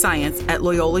forensic science at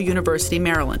Loyola University,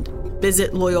 Maryland.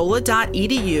 Visit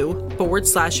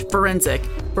loyola.edu/forensic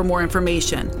for more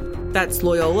information. That's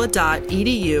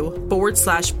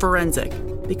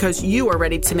loyola.edu/forensic because you are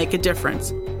ready to make a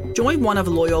difference. Join one of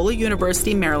Loyola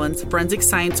University Maryland's forensic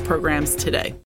science programs today.